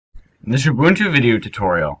In this Ubuntu video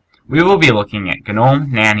tutorial, we will be looking at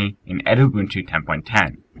GNOME Nanny in Edubuntu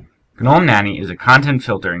 10.10. GNOME Nanny is a content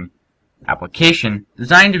filtering application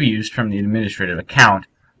designed to be used from the administrative account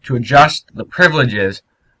to adjust the privileges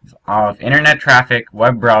of internet traffic,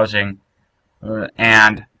 web browsing,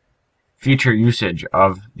 and feature usage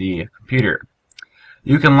of the computer.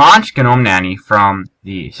 You can launch GNOME Nanny from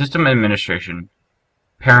the System Administration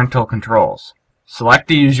Parental Controls. Select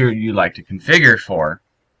the user you'd like to configure for.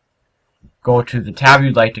 Go to the tab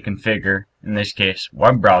you'd like to configure, in this case,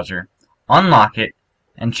 web browser, unlock it,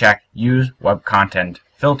 and check Use Web Content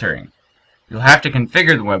Filtering. You'll have to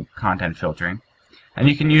configure the web content filtering, and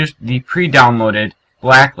you can use the pre-downloaded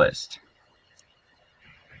blacklist.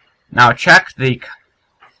 Now check the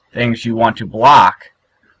things you want to block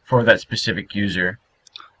for that specific user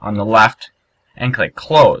on the left and click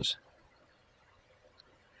Close.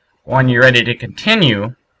 When you're ready to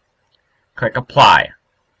continue, click Apply.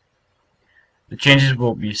 The changes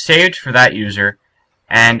will be saved for that user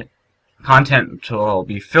and content will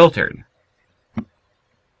be filtered.